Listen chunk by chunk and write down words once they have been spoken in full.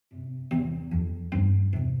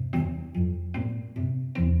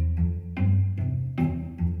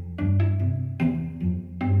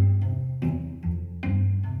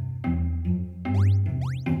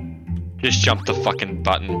Just jump the fucking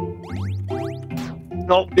button.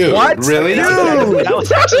 No, Dude, what? really? Dude! That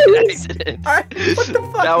was actually an accident. What the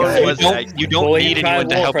fuck? That one guys? was You don't Boy, need you anyone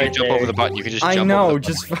to tried help you wolf right jump there. over the button. You can just I jump know, over the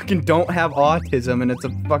just fucking don't have autism, and it's a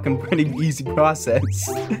fucking pretty easy process.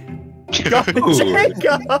 Go,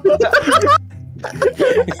 Jacob! I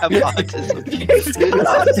have autism. He's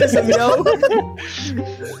got autism, yo!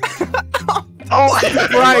 Oh,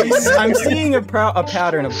 Bryce! I'm seeing a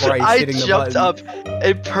pattern of Bryce I hitting the jumped button. up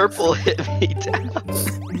and purple hit me down.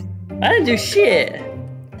 I didn't do shit.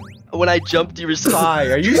 When I jumped, you were so Hi,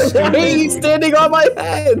 are you stupid? He's standing on my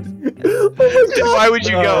head! Oh my Then god! why would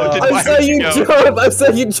you go? Then I why saw would you go? jump! I saw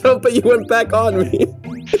you jump, but you went back on me!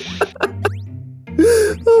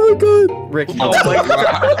 Oh my god! Ricky. Oh my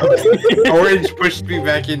god. Orange pushed me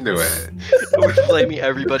back into it. We're blaming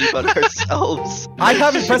everybody but ourselves. I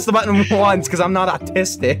haven't pressed the button once because I'm not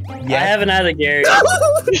autistic I yet. haven't either, Gary.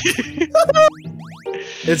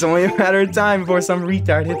 It's only a matter of time before some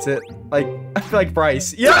retard hits it. Like, I feel like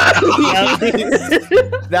Bryce. Yeah!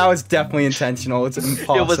 That was definitely intentional. It's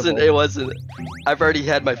impossible. It wasn't. I've already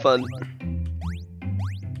had my fun.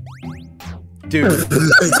 Dude.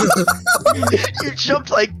 You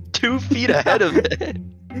jumped like 2 feet ahead of it.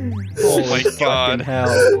 Oh my god. Fucking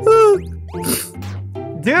hell.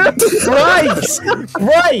 Dude, Bryce!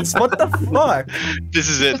 Bryce, what the fuck? This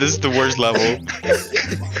is it. This is the worst level.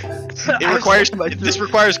 This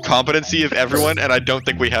requires competency of everyone, and I don't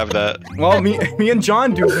think we have that. Well, me and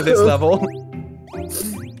John do for this level.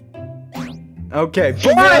 Okay,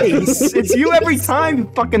 Bryce! It's you every time, you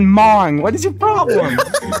fucking mong. What is your problem?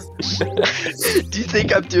 Do you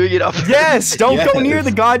think I'm doing it off? Yes, don't go near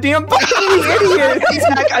the goddamn button, you idiot!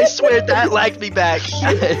 Zach, I swear that lagged me back.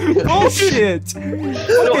 Bullshit!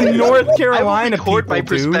 Fucking North Carolina I will record people, my dude.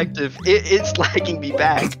 perspective. It's lagging me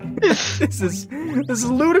back. This is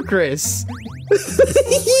ludicrous.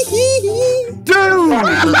 Dude!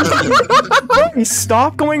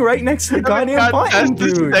 Stop going right next to the goddamn button,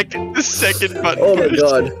 dude. The second button. Oh my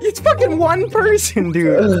god. It's fucking one person,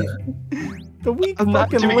 dude. The weak I'm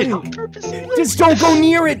not fucking doing it on link. purpose. Just don't go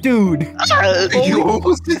near it, dude.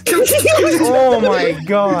 Oh my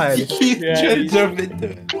god.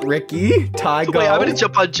 Ricky, Ty, go. Wait, I'm gonna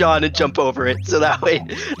jump on John and jump over it, so that way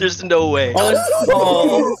there's no way.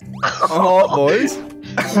 Oh, boys.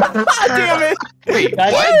 Damn it. Wait,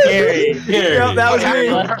 That's what? Gary. Yeah, that was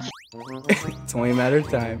me. It's only a matter of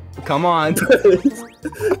time. Come on.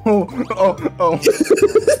 Oh.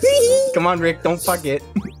 Come on, Rick, don't fuck it.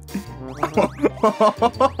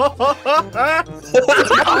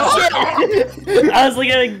 I was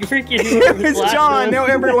looking at freaking. It's John, now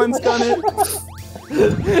everyone's done it.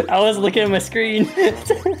 I was looking at my screen.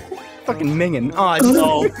 Fucking minging. Oh,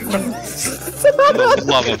 No. For the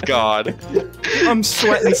love of God. I'm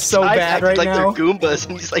sweating so I bad act right like now. they're Goombas,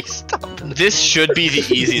 and he's like, stop. This should be the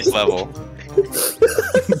easiest level.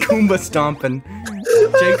 Goomba stomping.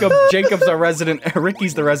 Jacob's our resident.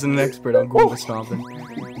 Ricky's the resident expert on Goomba stomping.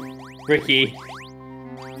 Ricky.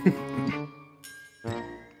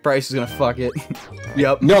 Bryce is gonna fuck it.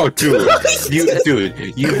 Yep. No, dude.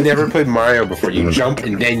 You've never played Mario before. You jump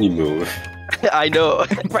and then you move. I know.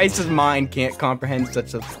 Bryce's mind can't comprehend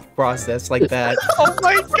such a process like that. Oh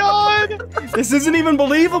my god! This isn't even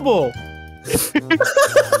believable.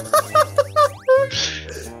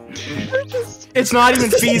 It's not even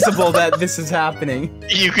feasible that this is happening.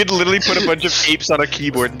 You could literally put a bunch of apes on a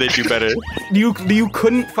keyboard and they'd do better. You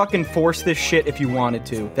couldn't fucking force this shit if you wanted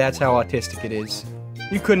to. That's how autistic it is.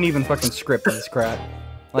 You couldn't even fucking script this crap.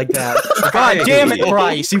 Like that. God damn it,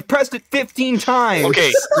 Bryce! You've pressed it 15 times!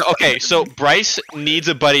 Okay, so Bryce needs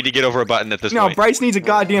a buddy to get over a button at this No, point. Bryce needs a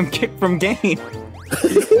goddamn kick from game.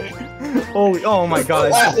 Holy, oh my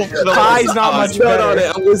god. Ty's not much Not on better.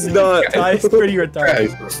 it. I was not. Ty's pretty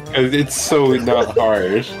retarded. Because it's so not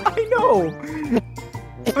hard. I know!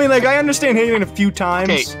 I mean, like, I understand hitting it a few times,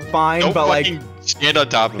 Okay, fine, Don't but like, fucking stand on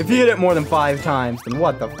top of if me. you hit it more than 5 times, then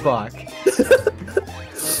what the fuck?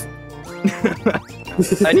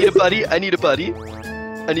 I need a buddy. I need a buddy.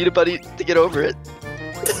 I need a buddy to get over it.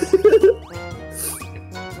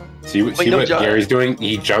 See no, what John. Gary's doing?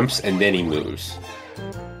 He jumps and then he moves.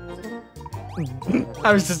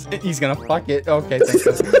 I was just, he's gonna fuck it. Okay, thank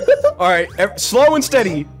you. Alright, slow and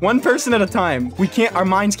steady. One person at a time. Our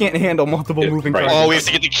minds can't handle multiple moving Right. Oh, we targets.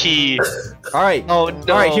 have to get the key. Alright. Oh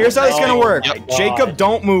no. Alright, here's how it's gonna work. Yep. Jacob,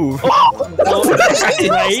 don't move.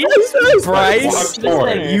 Right? Bryce, Walk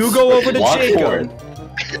forward. you go over to Walk Jacob. forward.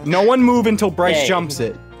 No one move until Bryce Okay. jumps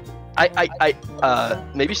it.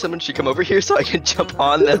 Maybe someone should come over here so I can jump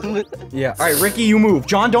on them. Yeah. Alright, Ricky, you move.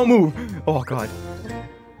 John, don't move. Oh, God.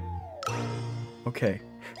 Okay.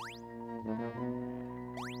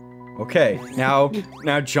 Okay, now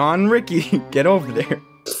John, Ricky, get over there.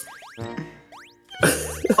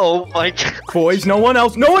 Oh my god. Boys, no one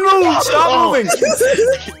else. No one move! Stop moving!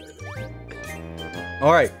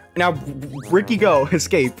 Alright, now Ricky, go.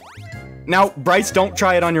 Escape. Now, Bryce, don't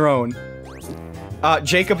try it on your own.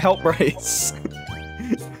 Jacob, help Bryce.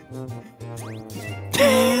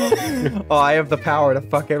 Oh, I have the power to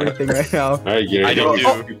fuck everything right now. I don't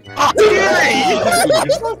do.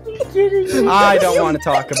 I don't want to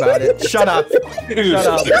talk about it. Shut up. Shut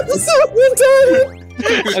up.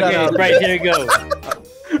 Okay, Bryce, here we go.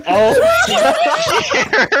 Oh,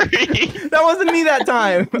 That wasn't me that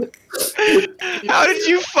time. How did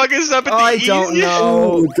you fuck us up at the I don't easiest?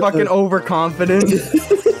 know. Fucking overconfident.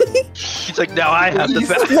 He's like, now I have the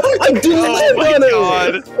best. I didn't Oh land my on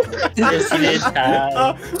it. god. this is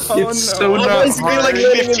time. It's so Well, not you hard. like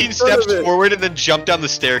landing in 15 front steps of it. forward and then jump down the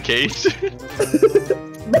staircase.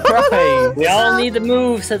 Right. We all need to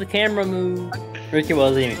move so the camera moves. Ricky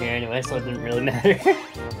wasn't even here anyway, so it didn't really matter.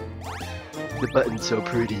 The button's so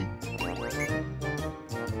pretty.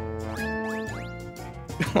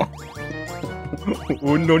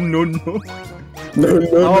 Oh, no, no, no. No, no,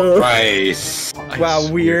 no. Bryce. Wow,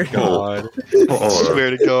 weird. God. I swear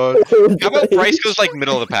to god. How about Bryce goes like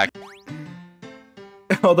middle of the pack?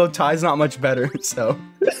 Although Ty's not much better, so.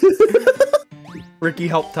 Ricky,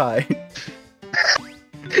 help Ty.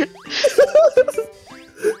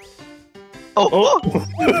 Oh,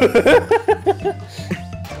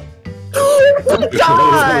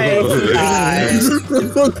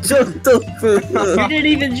 You didn't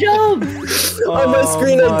even jump! On my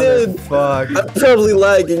screen, I did. Fuck. I'm probably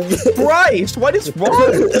lagging. Bryce, what is wrong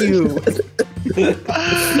with you?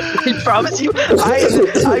 I promise you,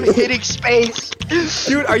 I'm hitting space.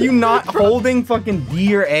 Dude, are you not holding fucking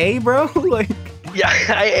D or A, bro? Like, Yeah,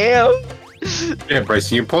 I am. Yeah,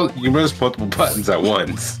 Bryce, you press multiple buttons at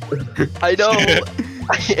once. I know.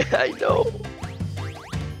 I know.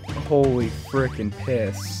 holy frickin'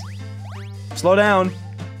 piss. Slow down.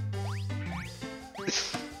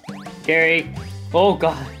 Gary. Oh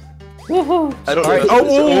god. Woohoo! I don't Alright, know.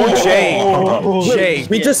 oh, Jake.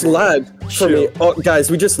 We Jake. just lagged for me. Oh, guys,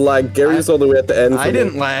 we just lagged. Gary's all the way at the end. I for me.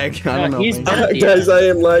 didn't lag. I don't know. he's man. Guys, I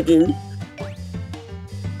am lagging.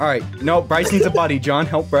 Alright, no, Bryce needs a buddy. John,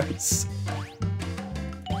 help Bryce.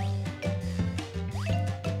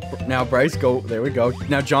 Now, Bryce, go. There we go.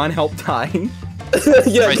 Now, John, help Ty.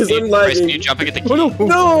 Yeah, Bryce, because can I'm you, Bryce, can you lagging. jump and get the key? Oh,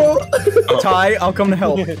 no. No! Ty, I'll come to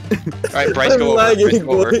help. Alright, Bryce, I'm go over. Bryce, lagging,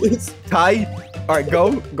 go over. boys. Ty, alright,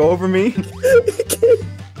 go. Go over me.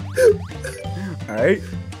 Alright.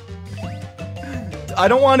 I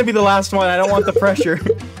don't want to be the last one. I don't want the pressure.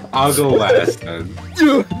 I'll go last then.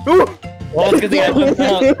 Well, it's good thing I jumped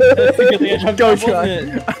out. It's good thing I jumped Go, out, John. wasn't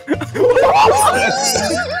it?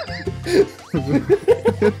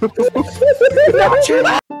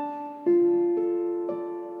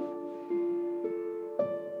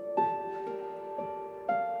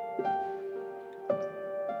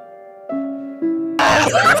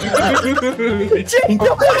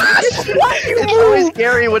 It's always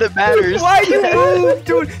scary when it matters. Why you moved,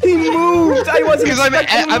 dude? He moved. I wasn't Because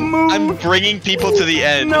expecting him to move. I'm bringing people to the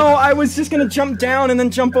end. No, I was just gonna jump down and then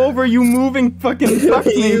jump over. You moving fucking fucked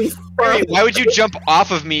me. Harry, why would you jump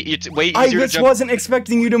off of me? It's way I easier to just jump. wasn't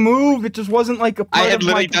expecting you to move. It just wasn't like a part I had of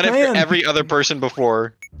my literally done it plan. for every other person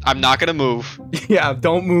before. I'm not gonna move. Yeah,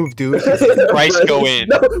 don't move, dude. Bryce, go in.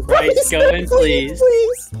 No, Bryce, go in, please.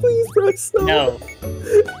 Please, Bryce, No.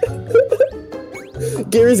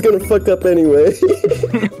 Gary's gonna fuck up anyway.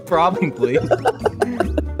 Probably.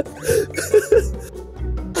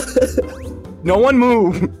 No one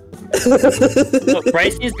move. Look,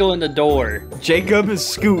 Bryce needs to go in the door. Jacob,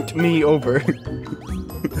 scoot me over.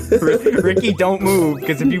 Ricky, don't move,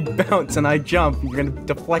 because if you bounce and I jump, you're gonna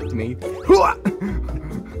deflect me.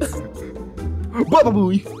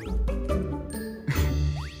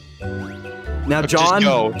 Now, Just John,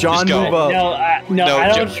 go. John, Just go. move up. No, No, I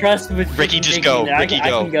don't Joe. trust with Ricky, freaking just go. I Ricky, I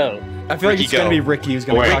go. can go. I feel like Ricky, it's gonna go. be Ricky who's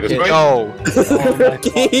gonna Wait, cuck this it. way? Go. Oh my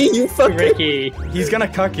Ricky, you fucking. Ricky. He's gonna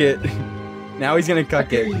cuck it. Now he's gonna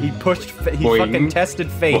cuck it. He pushed. He Boing. fucking tested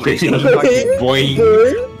fate. Boing. He's gonna cuck it. Boing,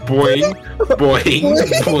 boing, boing,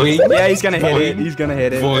 boing, Yeah, he's gonna hit it. He's gonna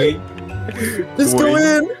hit it. boing, Just go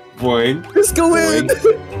in. boing, Just go in.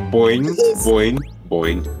 boing, boing,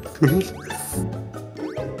 boing.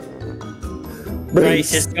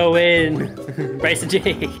 Bryce, just go in. Bryce and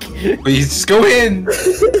Jake. Please just go in.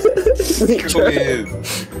 Just go in.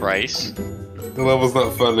 Bryce. The level's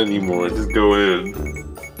not fun anymore. Just go in.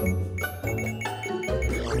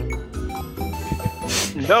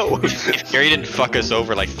 No. If Gary didn't fuck us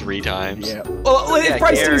over like 3 times. Yeah. Well, if Yeah,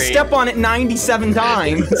 Bryce didn't Gary. step on it 97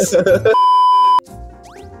 times.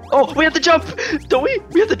 Oh, we have to jump. Don't we?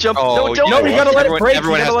 We have to jump. Oh, no, don't. No, you gotta let it break.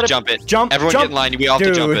 Everyone You has gotta to let jump it. Jump. Everyone jump. get in line. We all have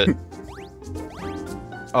to jump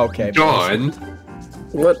it. Okay. John,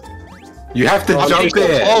 What? you have to I'm jump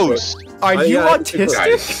getting it. close. Are you yeah,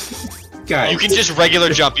 autistic? Guys, You can just regular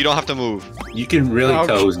jump. You don't have to move. you can really Okay.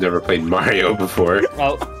 tell who's never played Mario before.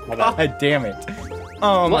 Oh, my bad. God damn it.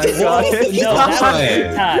 Oh my What? god. No, that was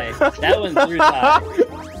through tie. That one's through tie.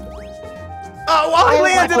 Oh, well, I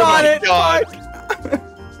landed on it. God.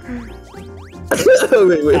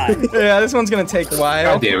 Wait. Tie. Yeah, this one's gonna take a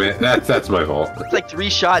while. God damn it, that's my fault. It's like 3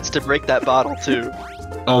 shots to break that bottle too.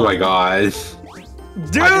 Oh my god.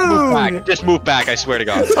 Dude! Just move back. Just move back. I swear to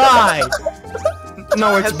God. Ty!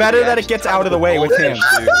 No, it's Has better the that it gets out of the way with him.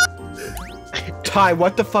 Dude. Ty,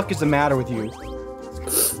 what the fuck is the matter with you?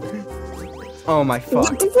 Oh my fuck.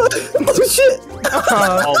 What the fuck?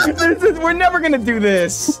 Oh shit! We're never gonna do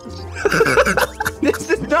this. This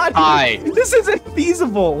is not. Ty. This isn't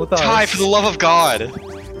feasible with us. Ty, for the love of God.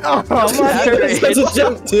 Oh my It's such a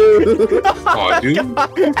jump too. Oh, dude.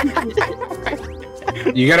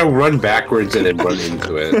 You gotta run backwards and then run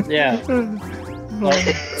into it. Yeah.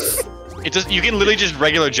 It just you can literally just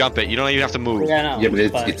regular jump it. You don't even have to move. Yeah, no. Yeah,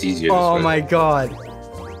 but fine. it's easier this Oh way. my god.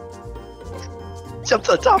 Jump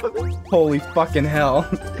to the top of it. Holy fucking hell.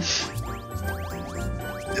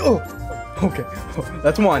 Oh. Okay. Oh,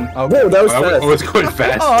 that's one. Okay. Whoa, that was Oh, fast. it's going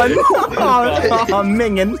fast. Oh no! Oh,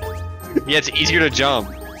 minging. Yeah, it's easier to jump.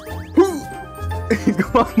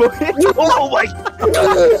 Come on, boy. Oh my.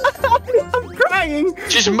 I'm crying.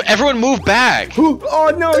 Just everyone move back.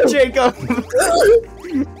 Oh no, Jacob.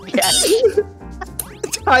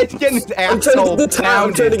 Ty's getting his I'm trying to asshole get the time.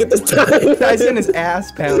 I'm trying to pounded. get the time. Ty's getting his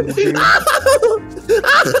ass pounded, dude.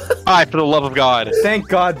 Ty, for the love of God. Thank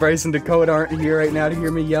God Bryce and Dakota aren't here right now to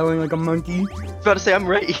hear me yelling like a monkey. I was about to say I'm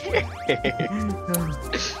right here.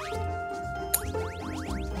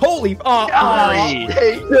 Holy! Oh, Sorry.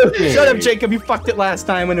 shut up, Jacob. You fucked it last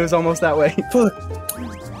time when it was almost that way. Fuck.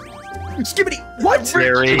 Skibbity! What?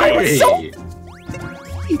 Gary. I was so.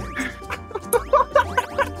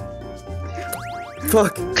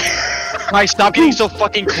 Fuck. Ty, stop getting so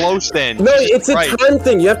fucking close then. No, it's a Right. time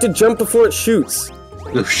thing. You have to jump before it shoots.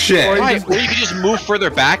 Oh shit. Right, or you can just move further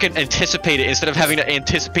back and anticipate it instead of having to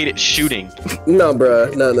anticipate it shooting. No,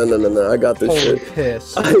 bruh. No. I got this Holy shit.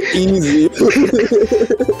 piss. Easy.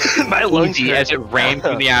 My lungs Easy hurt. as it rammed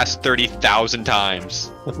you in the ass 30,000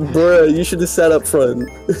 times. Bruh, you should have sat up front.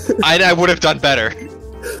 I would have done better.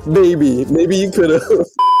 Maybe you could have.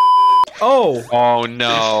 Oh! Oh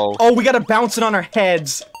no. Oh, we gotta bounce it on our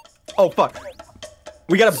heads. Oh, fuck.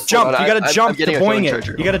 We gotta jump. on, You gotta I'm jump to getting a phone boing it.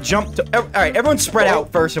 charger. You gotta jump to. Alright, everyone spread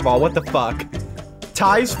out first of all. What the fuck?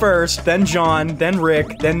 Ty's first, then John, then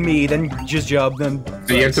Rick, then me, then Jizjub, then.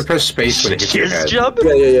 So you have to press space when it hits your Jizz head. jump?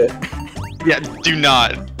 Yeah. Yeah, do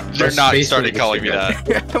not. They're Press not space starting when it calling me hits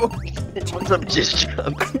that. What's up, jizz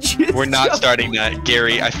jump? We're not Jizjub. starting that.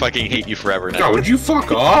 Gary, I fucking hate you forever now. God, would you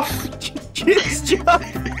fuck off? Jizjub.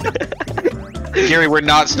 Gary, we're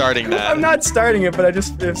not starting that. I'm not starting it, but it's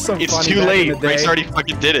so It's funny. too back in late. the day. Bryce already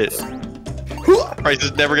fucking did it. Bryce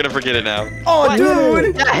is never gonna forget it now. Oh, What?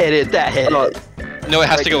 dude! That hit it. That hit Oh, it. No, it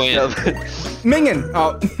has to go in. Mingin!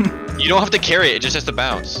 Oh, You don't have to carry it. It just has to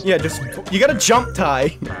bounce. yeah, just. You gotta jump,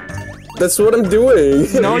 Ty. that's what I'm doing.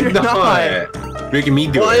 No, you're not. Making me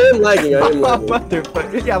do Well, I it. am lagging. Oh,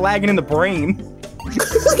 motherfucker. Yeah, lagging in the brain.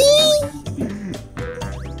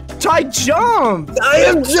 Ty, jump! I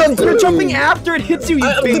am jumping. You're jumping after it hits you, you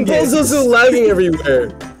The bingus. ball's also lagging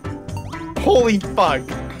everywhere. Holy fuck.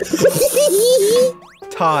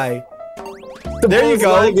 Ty. The There you ball's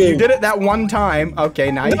go. lagging. You did it that one time.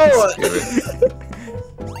 Okay, nice. No,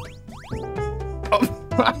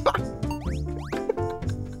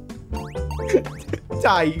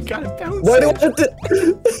 Ty, you gotta bounce why do I it. have to?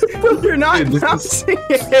 You're not Dude, this is- bouncing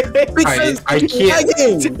it. Because I it's can't-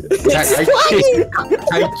 lagging. It's lagging.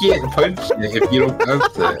 I can't punch it if you don't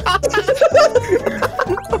bounce it.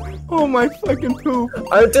 Oh my fucking poop.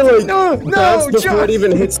 I have to like No, bounce before John. it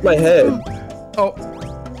even hits my head. Oh,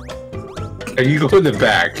 And you go in the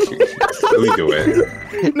back. Let me do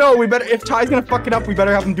it. no, we better, if Ty's gonna fuck it up, we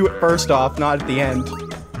better have him do it first off, not at the end.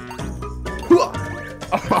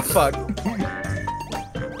 Oh, fuck.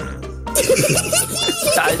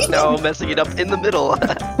 Guys, no, messing it up in the middle.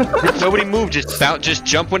 Nobody move. Just bounce. Just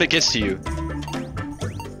jump when it gets to you.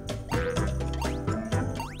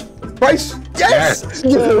 Bryce! Yes!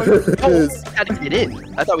 Yes. Had to get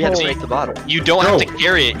in. I thought we had to Holy- break the bottle. You don't No. have to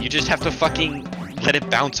carry it. You just have to fucking let it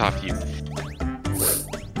bounce off you.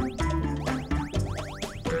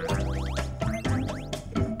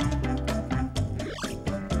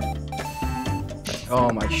 Oh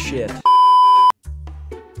my shit. That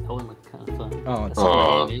one looked kind of fun. Oh,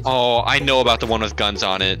 it's Oh, I know about the one with guns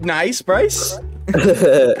on it. nice, Bryce.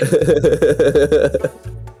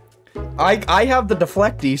 I have the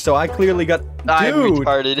deflecty, so I clearly got. I'm Dude.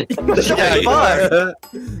 retarded.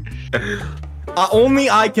 Only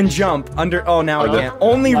I can jump under. Oh, now I can't.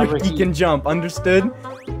 Only Not Ricky Ricky. can jump. Understood?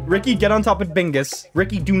 Ricky, get on top of Bingus.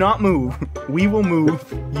 Ricky, do not move. We will move.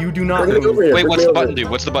 You do not Bring it over move. here. Wait, bring what's it the over button do?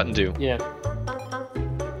 What's the button do? Yeah.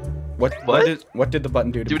 What did the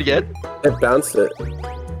button do to Do it me? again. here. It bounced it.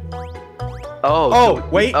 Oh,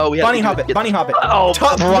 wait. Oh, we have bunny to hop it. get- Bunny hop it. Oh,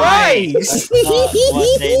 Top That's Bryce! not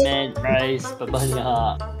what they meant, Bryce, but bunny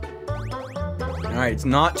hop. Alright, it's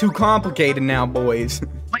not too complicated now, boys.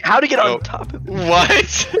 Wait, how to get Oh. on top of it?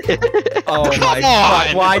 What? Oh my Come god.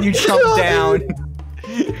 on. Why'd you jump down?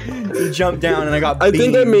 You jumped down and I got I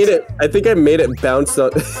think I beamed. made it. I think I made it bounce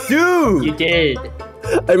on. Dude! You did.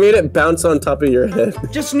 I made it bounce on top of your head.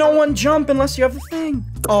 Just no one jump unless you have the thing.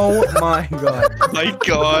 Oh my god. My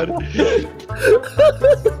god.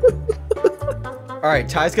 Alright,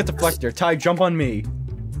 Ty's got deflector. Ty, jump on me.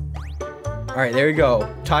 Alright, there you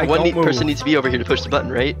go. Ty, One don't move. person needs to be over here to push the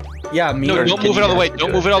button, right? Yeah, me No, or don't move it all the way.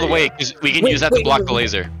 Don't move it all the way, because we can Wait, use that to wait, block wait. the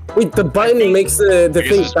laser. Wait, the button makes the Because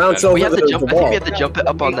thing it's bounce better. over We have to the jump. I think wall. we have to jump it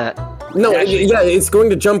up on that. No, Actually- yeah, it's going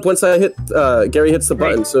to jump once I hit. Gary hits the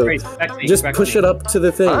button, so Bryce, back to me, just back to push me. it up to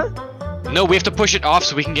the thing. Huh? No, we have to push it off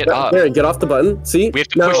so we can get up. Gary, get off the button. See? We have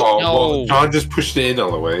to now, push it. Oh, No. well, John just pushed it in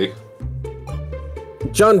all the way.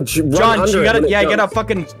 John, run John, under you it gotta, when it yeah, you gotta jumps.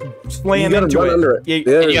 fucking You slam gotta into run it. under it. Yeah,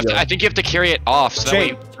 There And you go. I think you have to carry it off, so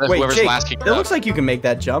Jake, that way whoever's Jake, last can it get up. looks like you can make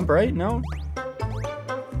that jump, right? No?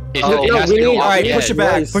 It, Oh, it no, has we to go need- off Alright, the push edge. it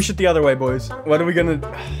back. Bryce. Push it the other way, boys. What are we gonna...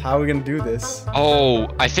 How are we gonna do this? Oh,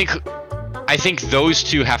 I think those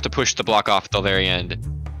two have to push the block off at the very end.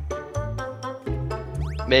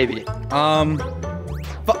 Maybe.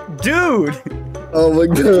 Dude! Oh my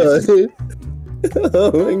god.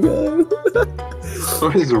 Oh my god.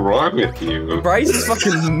 What is wrong with you? Bryce is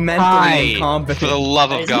fucking mentally Hi, for the incompetent.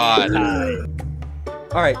 love of God.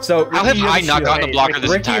 Alright, so... How have Ricky, I you not shield. gotten a blocker this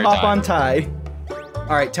Ricky, entire hop time? on Ty.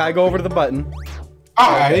 Alright, Ty, go over to the button.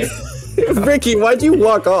 I. Ricky, why'd you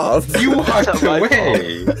walk off? You walked That's not my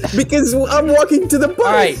away. Because I'm walking to the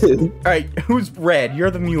button. Alright, who's red?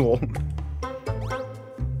 You're the mule.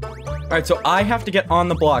 Alright, so I have to get on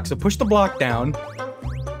the block, so push the block down.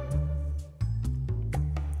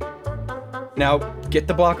 Now, get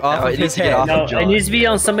the block off No, of it his needs to get head. off No, John. it needs to be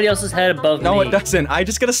on somebody else's head above No, me. it doesn't. I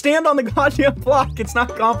just gotta stand on the goddamn block. It's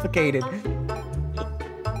not complicated.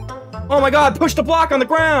 Oh my god, push the block on the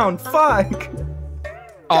ground! Fuck!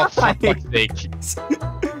 Oh, for God. fuck's sake.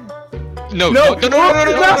 No, No, no, no, no, no,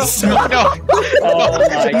 no, no, no. Oh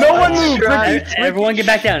my No one God. move, Ricky. Everyone get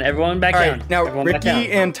back down. Everyone back down. Alright, now Everyone back Ricky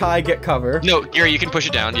down. and Ty get cover. No, Gary, you can push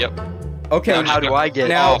it down, yep. Okay, Now, how do I get?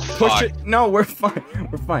 now Oh, push fuck. it. No, we're fine.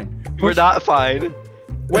 We're fine. We're not fine.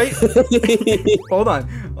 Wait, hold on.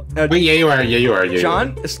 Wait, yeah, you are. Yeah, you are. Yeah,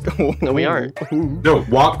 John? No, we aren't. No,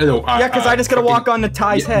 walk. No. Yeah, because I just gotta walk onto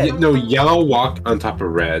Ty's head. No, yellow walk on top of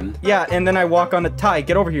red. Yeah, and then I walk onto Ty.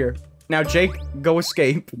 Get over here. Now, Jake, go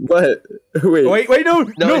escape. What? Wait. Wait, no,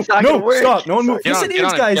 it's not gonna work. stop. No one move. Get Yes, on it him,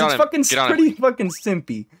 is, get on him, guys. get on It's him, fucking get on him. pretty fucking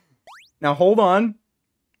simpy. Now, hold on.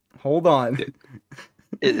 Hold on.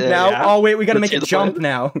 Now, Yeah. oh wait, we gotta Let's make hear a the jump plan.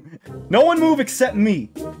 now. No one move except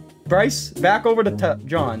me. Bryce, back over to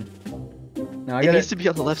John. Now I It gotta. needs to be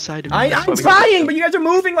on the left side of me. I'm That's why we- trying, but you guys are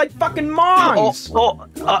moving like fucking mongs.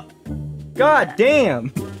 God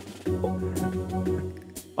damn.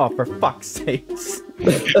 Oh, for fuck's sakes.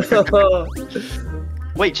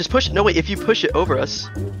 Wait, just push. No, wait. If you push it over us,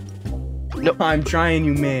 I'm trying,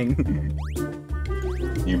 you Ming.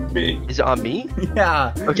 You big. is it on me?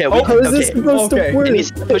 Yeah. Okay. Oh, How is this Okay. supposed Okay. to work? It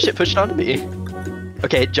needs to push it onto me.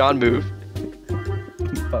 Okay, John, move.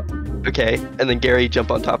 Okay, and then Gary,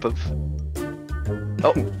 jump on top of.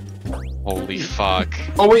 Oh, Holy fuck.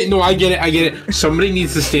 Oh wait, no, I get it. I get it. Somebody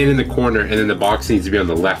needs to stand in the corner, and then the box needs to be on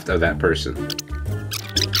the left of that person.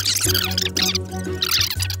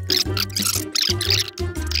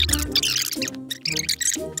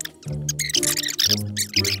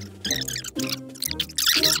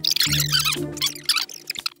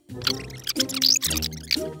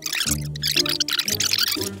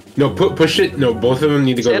 No, push it. No, both of them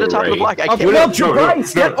need to go stand to on the top right. of the block. I Okay, can't. well,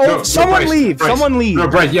 Bryce, get over. Someone Bryce, leave. Bryce, Someone leave. No,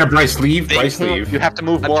 Bryce. Yeah, Bryce, leave. Bryce, leave. You have to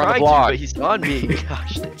move I'm more on the trying to, block. but he's on me.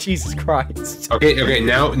 Gosh. Jesus Christ. Okay.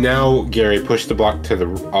 Now, Gary, push the block to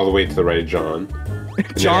the all the way to the right of John.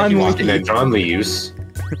 And John then, and then leave. John leaves.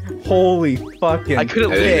 Holy fucking. I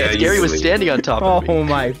couldn't I think leave. that Gary was easily. standing on top of me. Oh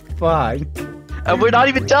my fuck. And we're not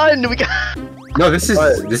even done. We got. No, this is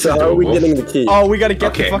so how are we doable. getting the key? Oh, we gotta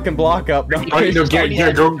get the Okay. fucking block up. No, Okay, no, Gary,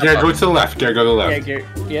 go to the left. Gary, go to the Yeah, left. Gary.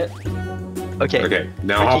 Yep. Okay. Okay,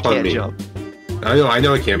 now Ricky hop on can't me. jump. I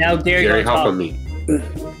know I can't. Now Gary, Gary, go hop top. on me.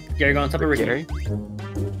 Gary, go on top of Ricky. Gary?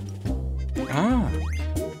 Ah.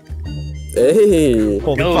 Hey.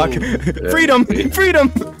 Holy Go. fuck. Freedom! Freedom!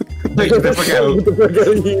 Get the fuck out. Get the fuck out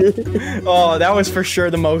of here. Oh, that was for sure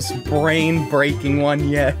the most brain-breaking one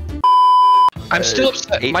yet. I'm still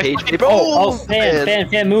upset. My 8-page fucking- paper. Oh,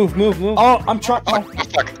 fan, move. Oh, I'm trying. Fuck,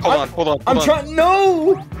 Oh, fuck. Hold on. I'm trying.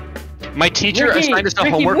 No! My teacher Ricky, assigned us to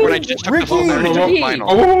Ricky, homework when I move. just took the phone Ricky, and Ricky. took final.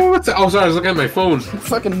 Oh, what's that? Oh, sorry, I was looking at my phone.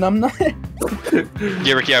 Fucking numbnut.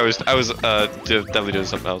 Yeah, Ricky, I was definitely doing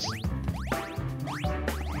something else.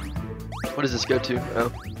 What does this go to?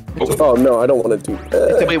 Oh. Oh no, I don't want to do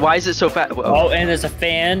that. Wait, why is it so fast? Oh, and there's a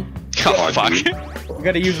fan. Oh, fuck. dude. We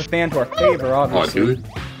gotta use the fan to our favor, Oh, obviously. dude.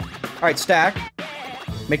 Alright, stack.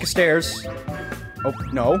 Make a stairs. Oh,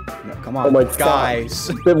 no. No, come on. Oh my God. Guys.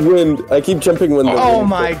 The wind. I keep jumping when the Oh wind.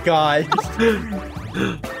 my god.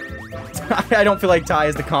 I don't feel like Ty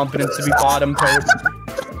has the confidence to be bottom toad.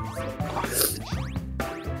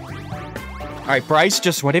 Alright, Bryce,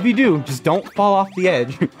 just whatever you do, just don't fall off the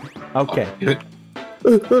edge. Okay.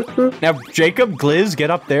 Now, Jacob, Gliz, get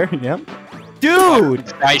up there. Yep. Dude!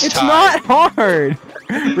 Nice It's tie. not hard!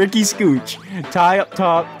 Ricky Scooch. Ty up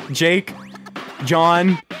top. Jake.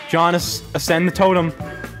 John. John, ascend the totem.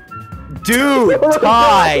 Dude!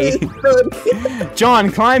 Ty! John,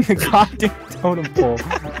 climb the goddamn totem pole.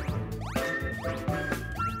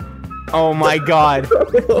 Oh my god.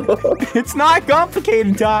 It's not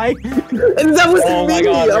complicated, Ty. And that was Oh my me!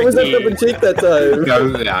 God, I was up Ricky. with Jake that time.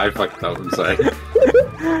 Yeah, I fucked up. I'm sorry.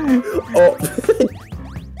 Oh.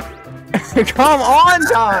 Come on,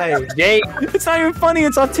 Ty! Jake. It's not even funny,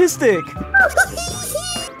 it's autistic.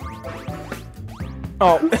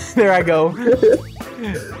 Oh, there I go. The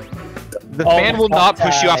Oh, fan will not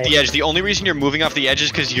push you off Ty. the edge. The only reason you're moving off the edge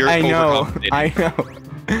is because you're I know. overcompensating. I know.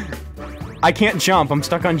 I can't jump. I'm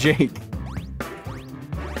stuck on Jake.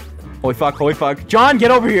 Holy fuck, holy fuck. John, get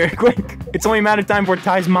over here, quick. It's only a matter of time before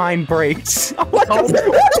Ty's mind breaks. What the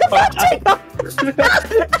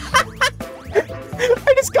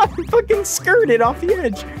I just got fucking skirted off the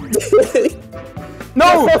edge.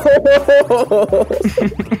 No!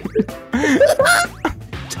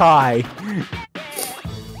 Ty.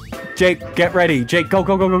 Jake, get ready. Jake, go,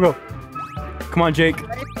 go, go, go, go. Come on, Jake.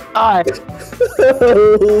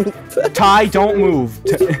 Ty, don't move.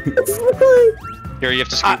 Here, you have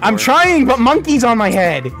to scoot I'm forward. trying, but monkey's on my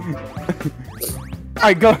head.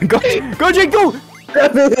 Alright, go, go, go, Jake, go!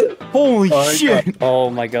 Holy shit! Oh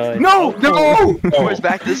my god. No, no! Where's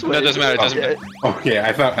back this way? No, it doesn't matter, it doesn't matter. Okay,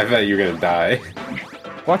 I thought you were gonna die.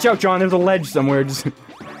 Watch out, John. There's a ledge somewhere. Just.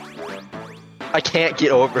 I can't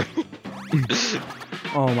get over.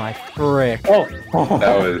 Oh my frick! Oh,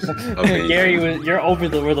 That was amazing. Gary, you're over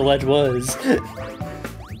where the ledge was.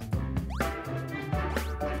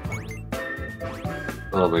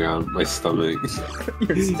 Oh my god, my stomach.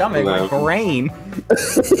 Your stomach, my Laughing. brain.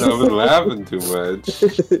 I've been laughing too much.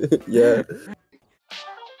 Yeah.